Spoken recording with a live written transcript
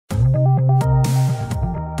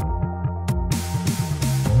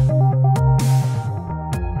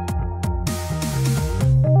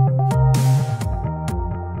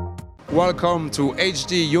welcome to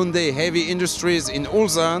Hyundai Heavy Industries in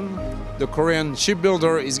Ulsan. The Korean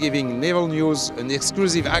shipbuilder is giving Naval News an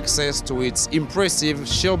exclusive access to its impressive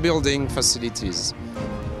shipbuilding facilities.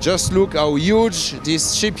 Just look how huge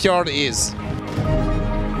this shipyard is.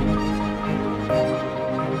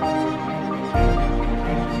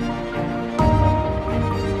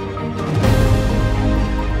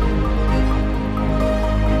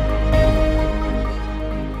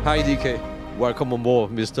 Hi DK. Welcome on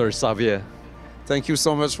board, Mr. Xavier. Thank you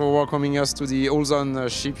so much for welcoming us to the Ulsan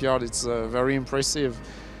shipyard. It's very impressive.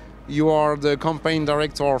 You are the campaign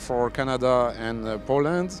director for Canada and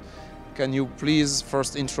Poland. Can you please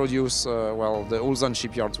first introduce the Ulsan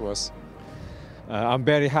shipyard to us? I'm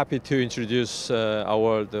very happy to introduce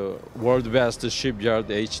the world's best shipyard,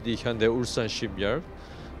 the HHI Hyundai Ulsan shipyard,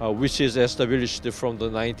 which is established from the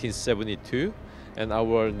 1972. And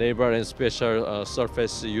our Naval and Special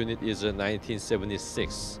Surface unit is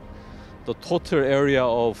 1976. The total area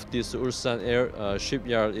of this Ulsan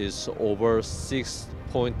shipyard is over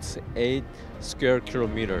 6.8 square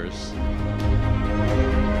kilometers.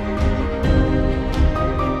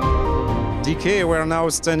 DK, we're now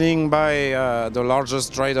standing by the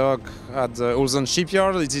largest dry dock at the Ulsan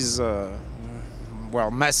shipyard. It is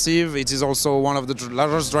massive. It is also one of the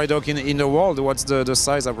largest dry dock in the world. What's the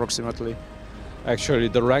size approximately? Actually,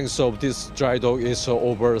 the length of this dry dock is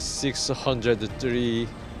over 603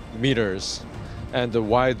 meters, and the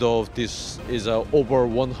width of this is over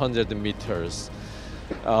 100 meters.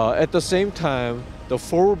 At the same time, the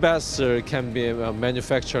 4 vessels can be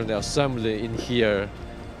manufactured and assembled in here.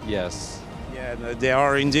 Yes. Yeah, there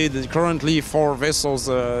are indeed currently 4 vessels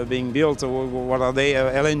being built. What are they?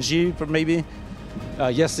 LNG maybe?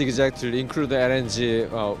 Yes, exactly. Include the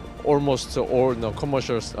LNG. Almost all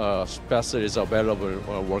commercial vessels is available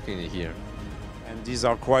working here. And these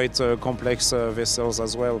are quite complex vessels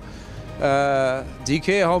as well.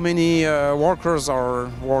 DK, how many workers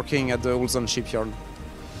are working at the Ulsan shipyard?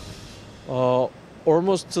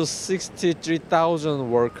 Almost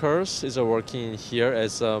 63,000 workers is working here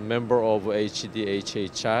as a member of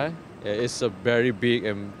HHI. It's a very big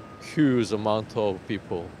and huge amount of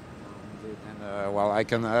people.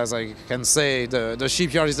 As I can say, the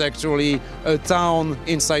shipyard is actually a town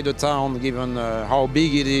inside a town, given how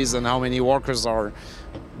big it is and how many workers are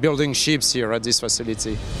building ships here at this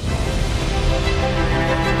facility.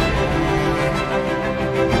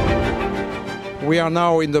 We are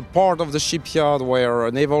now in the part of the shipyard where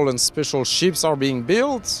naval and special ships are being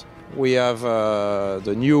built. We have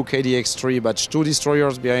the new KDX III Batch II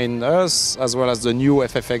destroyers behind us, as well as the new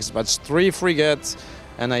FFX Batch III frigate.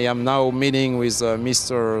 And I am now meeting with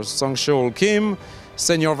Mr. Sung-Cheol Kim,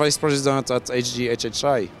 Senior Vice President at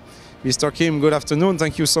HHI. Mr. Kim, good afternoon.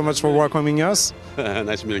 Thank you so much for welcoming us.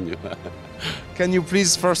 Nice meeting you. Can you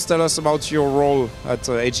please first tell us about your role at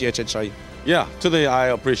HHI? Yeah, today I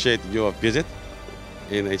appreciate your visit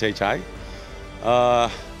in HHI.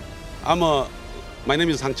 My name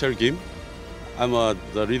is Sung-Cheol Kim. I'm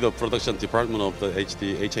the leader of production department of the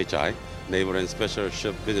HHI Naval and Special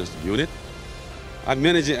Ship Business Unit. I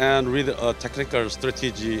manage and lead a technical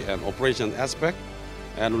strategy and operation aspect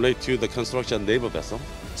and relate to the construction naval vessel.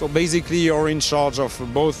 So basically you're in charge of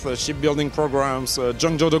both shipbuilding programs,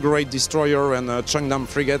 Jeongjo the Great destroyer and Chungnam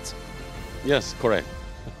frigate? Yes, correct.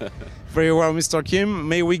 Very well, Mr. Kim.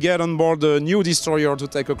 May we get on board the new destroyer to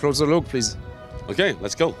take a closer look, please? Okay,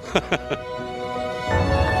 let's go.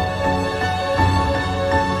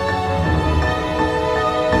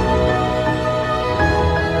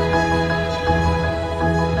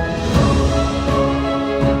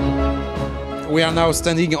 We are now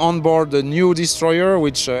standing on board the new destroyer,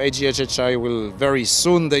 which HHI will very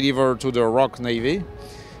soon deliver to the ROK Navy.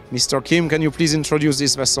 Mr. Kim, can you please introduce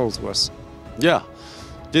this vessel to us? Yeah,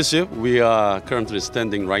 this ship we are currently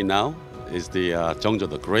standing right now is the Jeongjo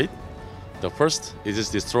the Great. The first is this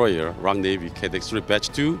destroyer, ROK Navy KDX III Batch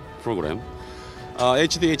II program.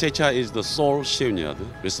 HHI is the sole shipyard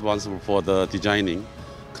responsible for the designing,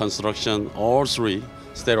 construction, all 3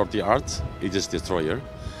 state-of-the-art Aegis destroyer.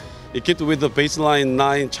 Equipped with the baseline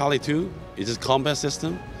 9 Charlie 2 Aegis combat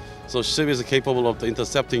system, so ship is capable of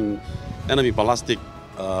intercepting enemy ballistic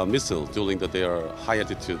missiles during their high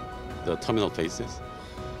altitude, the terminal phases.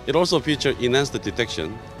 It also features enhanced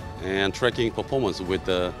detection and tracking performance with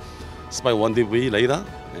the Spy 1DV radar,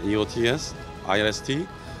 EOTS, IRST,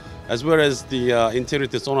 as well as the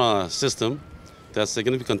integrated sonar system that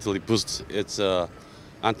significantly boosts its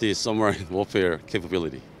anti-submarine warfare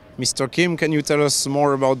capability. Mr. Kim, can you tell us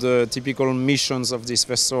more about the typical missions of this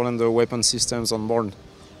vessel and the weapon systems on board?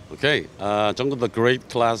 Okay, Jeongjo the Great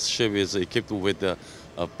class ship is equipped with a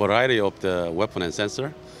variety of the weapon and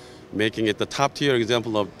sensor. making it the top-tier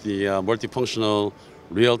example of the multifunctional,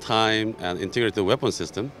 real-time, and integrated weapon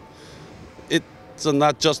system. It's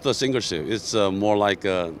not just a single ship. It's more like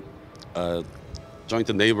a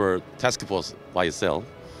joint naval task force by itself.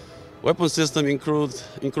 Weapon system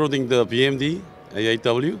including the BMD,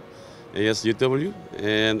 AAW, ASUW,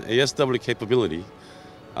 and ASW capability,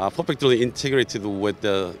 perfectly integrated with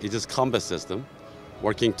the Aegis combat system,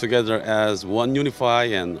 working together as one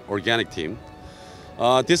unified and organic team.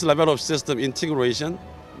 This level of system integration,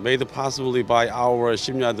 made possible by our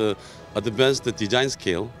shipyard advanced design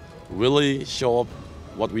skill, really show up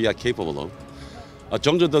what we are capable of.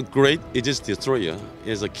 Jeongjo the Great Aegis destroyer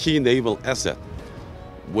is a key naval asset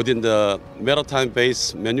within the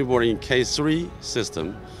maritime-based maneuvering K3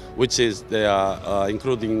 system, which is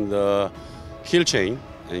including the kill chain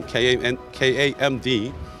and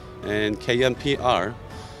KAMD and KMPR.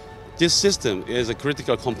 This system is a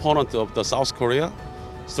critical component of the South Korea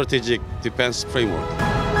strategic defense framework.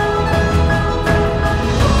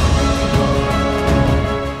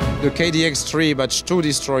 The KDX III Batch II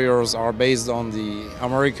destroyers are based on the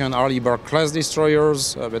American Arleigh Burke class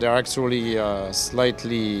destroyers, but they're actually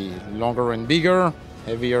slightly longer and bigger,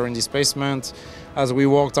 heavier in displacement. As we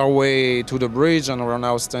walked our way to the bridge and we're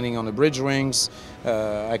now standing on the bridge wings,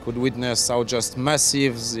 I could witness how just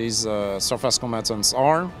massive these surface combatants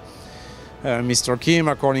are. Mr. Kim,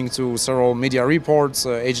 according to several media reports,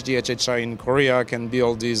 HHI in Korea can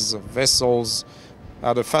build these vessels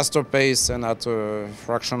at a faster pace and at a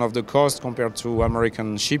fraction of the cost compared to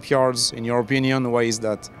American shipyards. In your opinion, why is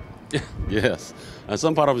that? Yes,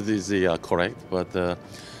 some part of it is correct, but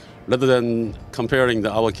rather than comparing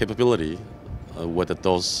our capability with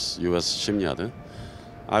those U.S. shipyards,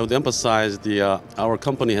 I would emphasize our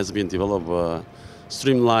company has been developed a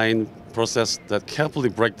streamlined process that carefully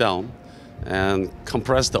break down and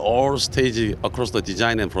compress all stages across the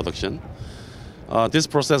design and production. This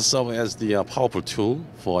process serves as the powerful tool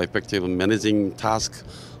for effective managing tasks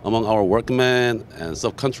among our workmen and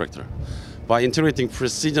subcontractor. By integrating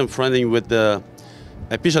precision planning with the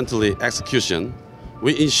efficiently execution,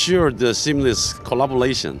 we ensure the seamless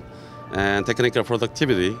collaboration and technical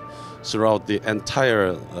productivity throughout the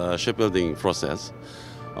entire shipbuilding process.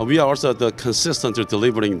 We are also consistently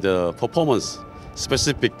delivering the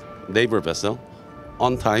performance-specific naval vessel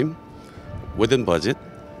on time, within budget,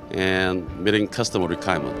 and meeting customer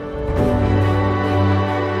requirement.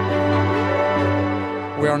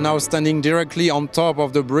 We are now standing directly on top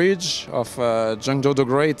of the bridge of Jeongjo the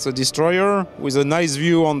Great destroyer, with a nice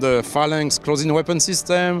view on the Phalanx close-in weapon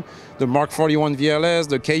system, the Mark 41 VLS,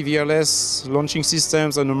 the KVLS launching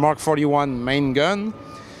systems, and the Mark 41 main gun.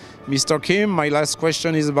 Mr. Kim, my last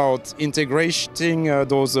question is about integrating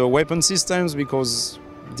those weapon systems, because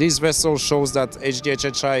this vessel shows that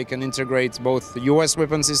HHI can integrate both US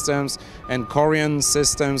weapon systems and Korean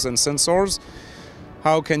systems and sensors.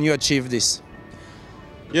 How can you achieve this?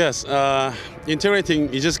 Yes,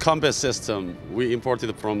 integrating Aegis combat system we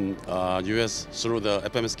imported from US through the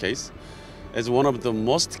FMS case is one of the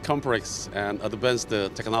most complex and advanced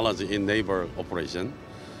technology in naval operation.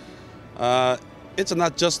 It's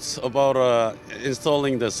not just about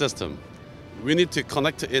installing the system. We need to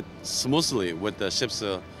connect it smoothly with the ship's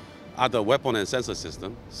other weapon and sensor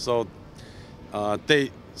system, so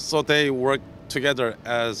they work together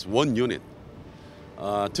as one unit.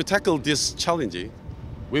 To tackle this challenge,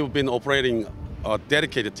 we've been operating a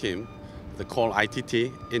dedicated team, called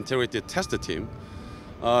ITT, Integrated Test Team,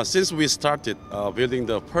 since we started building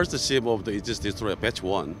the first ship of the Aegis Destroyer Batch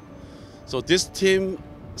 1. So this team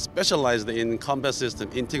specialized in combat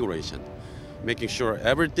system integration, making sure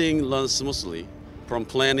everything runs smoothly from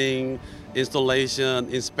planning, installation,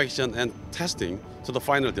 inspection, and testing to the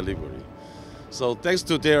final delivery. So thanks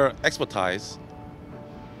to their expertise,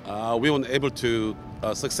 we were able to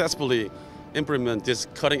successfully implement this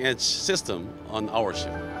cutting-edge system on our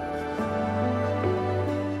ship.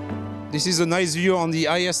 This is a nice view on the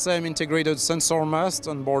ISM integrated sensor mast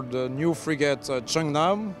on board the new frigate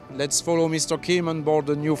Chungnam. Let's follow Mr. Kim on board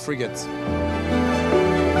the new frigate.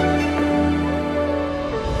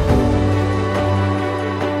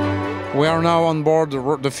 We are now on board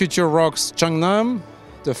the future ROKS Chungnam,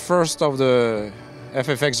 the first of the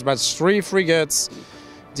FFX Batch III frigates.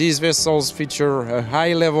 These vessels feature a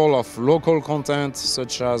high level of local content,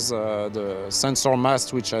 such as the sensor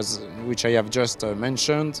mast, which I have just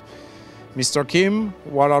mentioned. Mr. Kim,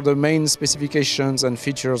 what are the main specifications and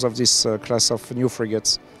features of this class of new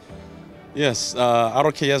frigates? Yes,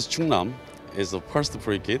 ROKS Chungnam is the first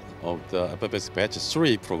frigate of the FFX Batch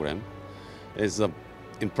III program. It's an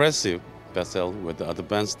impressive vessel with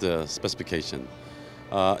advanced specification.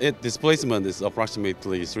 Its displacement is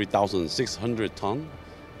approximately 3,600 tons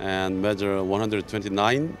and measure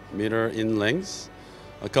 129 meter in length.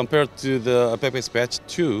 Compared to the FFX Batch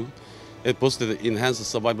II, it boasted enhanced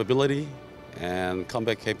survivability and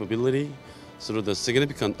combat capability through the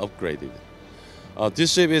significant upgraded.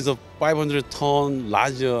 This ship is a 500-ton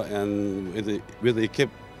larger and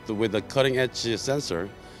equipped with a cutting-edge sensor,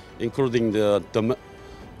 including the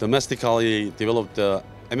domestically developed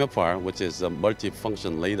MFR, which is a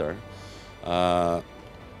multi-function radar,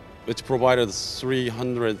 which provided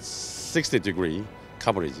 360-degree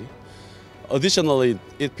coverage. Additionally,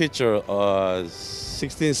 it features a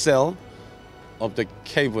 16-cell of the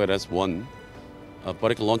KDX-1, a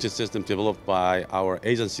vertical launching system developed by our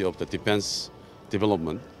Agency of the Defense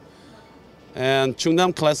Development. And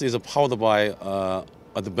Chungnam class is powered by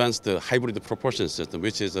advanced hybrid propulsion system,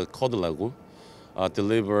 which is a quadrilateral,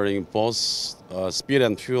 delivering both speed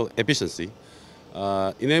and fuel efficiency,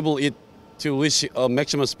 enable it to reach a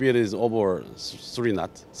maximum speed is over 30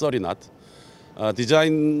 knots.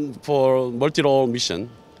 Designed for multi-role mission,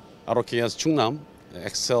 ROKS Chungnam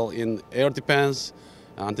excel in air defense,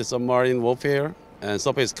 anti-submarine warfare, and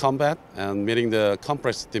surface combat, and meeting the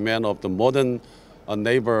complex demand of the modern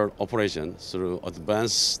naval operation through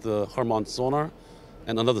advanced hull-mount sonar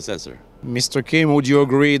and another sensor. Mr. Kim, would you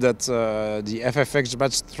agree that the FFX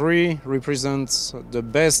Batch III represents the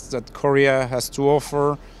best that Korea has to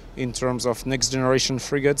offer in terms of next-generation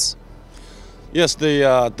frigates? Yes,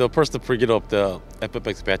 the first frigate of the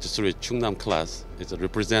FFX Batch III Chungnam class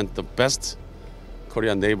represents the best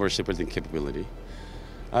Korean naval shipbuilding capability.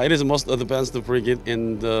 It is the most advanced frigate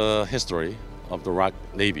in the history of the ROKS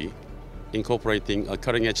Navy, incorporating a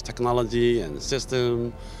cutting-edge technology and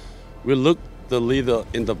system. We look the leader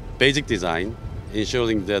in the basic design,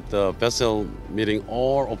 ensuring that the vessel meeting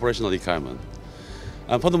all operational requirements.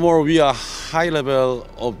 And furthermore, we are high level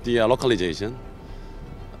of the localization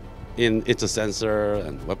in its sensor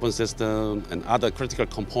and weapon system and other critical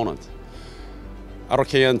components.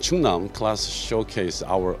 ROKS Chungnam class showcase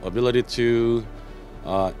our ability to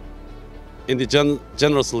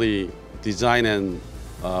generously design and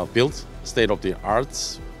build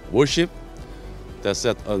state-of-the-art warship that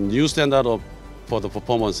set a new standard for the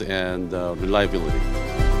performance and reliability.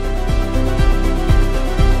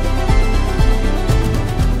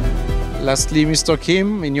 Lastly, Mr.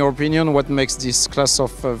 Kim, in your opinion, what makes this class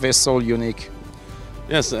of vessel unique?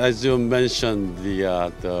 Yes, as you mentioned, the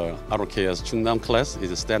ROKS Chungnam class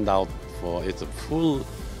is a standout for its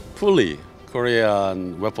fully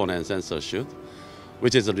Korean weapon and sensor suite,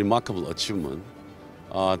 which is a remarkable achievement.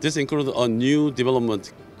 This includes a new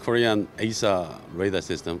development Korean ASA radar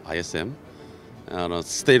system, ISM, and a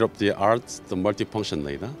state-of-the-art multifunction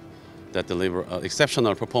radar that deliver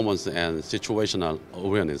exceptional performance and situational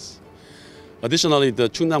awareness. Additionally, the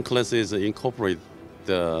Chungnam classes incorporate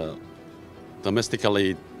the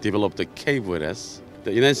domestically developed KDX.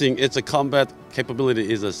 The enhancing its combat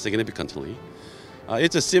capability is significantly.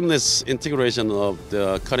 It's a seamless integration of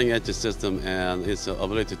the cutting-edge system and its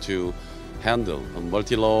ability to handle a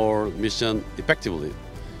multi-role mission effectively,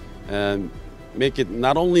 and make it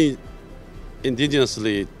not only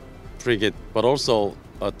indigenously frigate, but also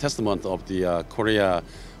a testament of the Korea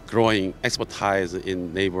growing expertise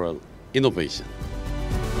in naval innovation.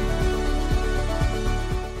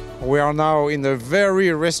 We are now in a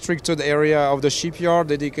very restricted area of the shipyard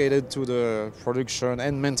dedicated to the production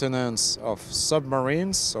and maintenance of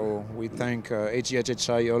submarines. So we thank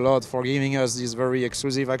HHI a lot for giving us this very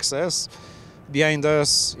exclusive access. Behind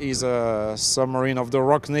us is a submarine of the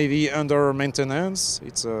ROKS Navy under maintenance.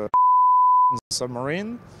 It's a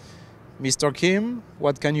submarine. Mr. Kim,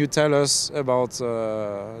 what can you tell us about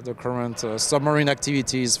the current submarine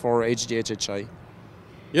activities for HHI?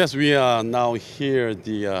 Yes, we are now here,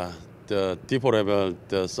 the depot level,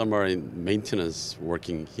 the submarine maintenance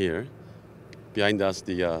working here. Behind us,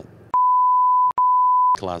 the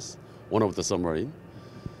class, one of the submarine.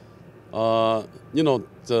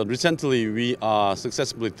 Recently we are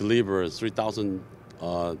successfully delivered 3,000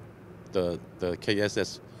 the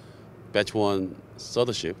KDX Batch I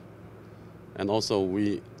third ship, and also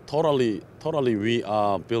we totally we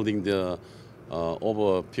are building the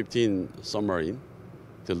over 15 submarine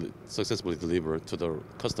successfully delivered to the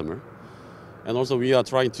customer, and also we are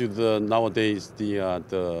trying to nowadays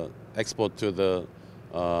the export to the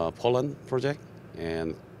Poland project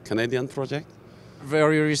and Canadian project.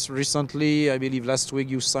 Very recently, I believe last week,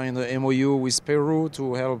 you signed an MOU with Peru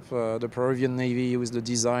to help the Peruvian Navy with the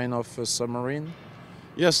design of a submarine.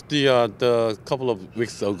 Yes, the couple of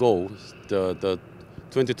weeks ago, the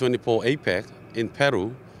 2024 APEC in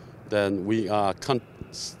Peru, then we are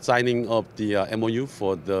signing of the MOU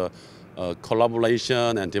for the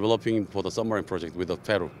collaboration and developing for the submarine project with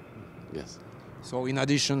Peru. Yes. So in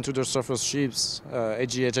addition to the surface ships,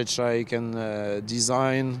 HHI can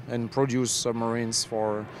design and produce submarines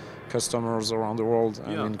for customers around the world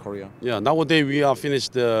and in Korea. Yeah, nowadays we are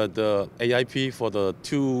finished the AIP for the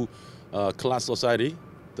two class society,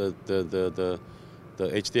 the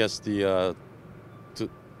HDS, the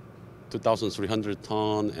 2,300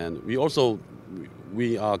 ton, and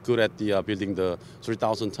we are good at the building the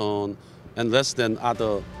 3,000 ton and less than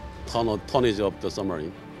other tonnage of the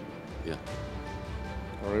submarine. Yeah.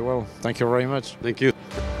 Very well. Thank you very much. Thank you.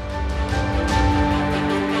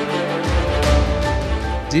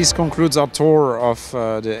 This concludes our tour of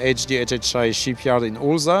the HHI Shipyard in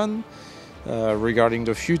Ulsan. Regarding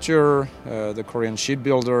the future, the Korean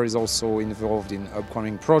shipbuilder is also involved in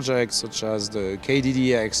upcoming projects such as the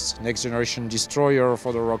KDX next generation destroyer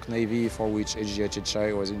for the ROK Navy, for which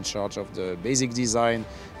HHI was in charge of the basic design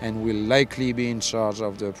and will likely be in charge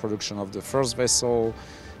of the production of the first vessel.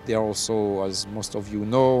 They are also, as most of you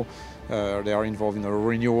know, they are involved in a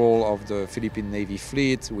renewal of the Philippine Navy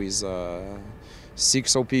fleet with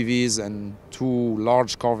 6 OPVs and 2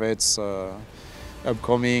 large corvettes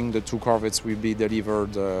upcoming. The 2 corvettes will be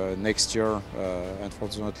delivered next year.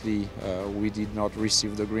 Unfortunately, we did not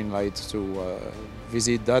receive the green light to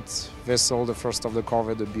visit that vessel, the first of the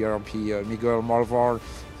corvette, the BRP Miguel Malvar.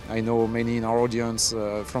 I know many in our audience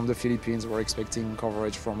from the Philippines were expecting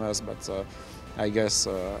coverage from us, but I guess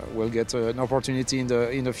we'll get an opportunity in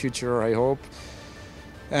the future, I hope.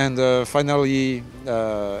 And finally,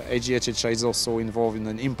 HHI is also involved in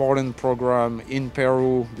an important program in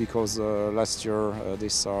Peru because last year they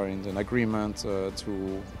signed an agreement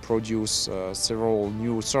to produce several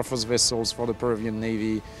new surface vessels for the Peruvian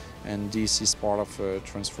Navy, and this is part of a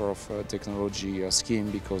transfer of technology scheme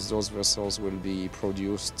because those vessels will be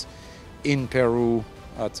produced in Peru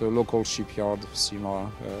at a local shipyard, Cima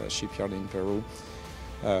shipyard in Peru.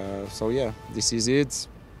 So yeah, this is it.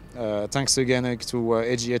 Thanks again to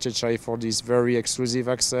HHI for this very exclusive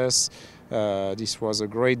access. This was a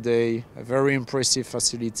great day, a very impressive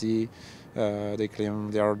facility. They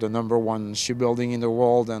claim they are the #1 shipbuilding in the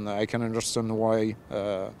world, and I can understand why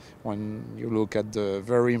when you look at the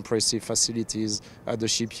very impressive facilities at the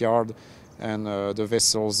shipyard and the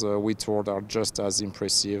vessels we toured are just as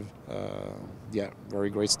impressive. Yeah, very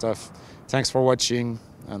great stuff. Thanks for watching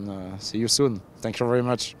and see you soon. Thank you very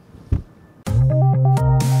much.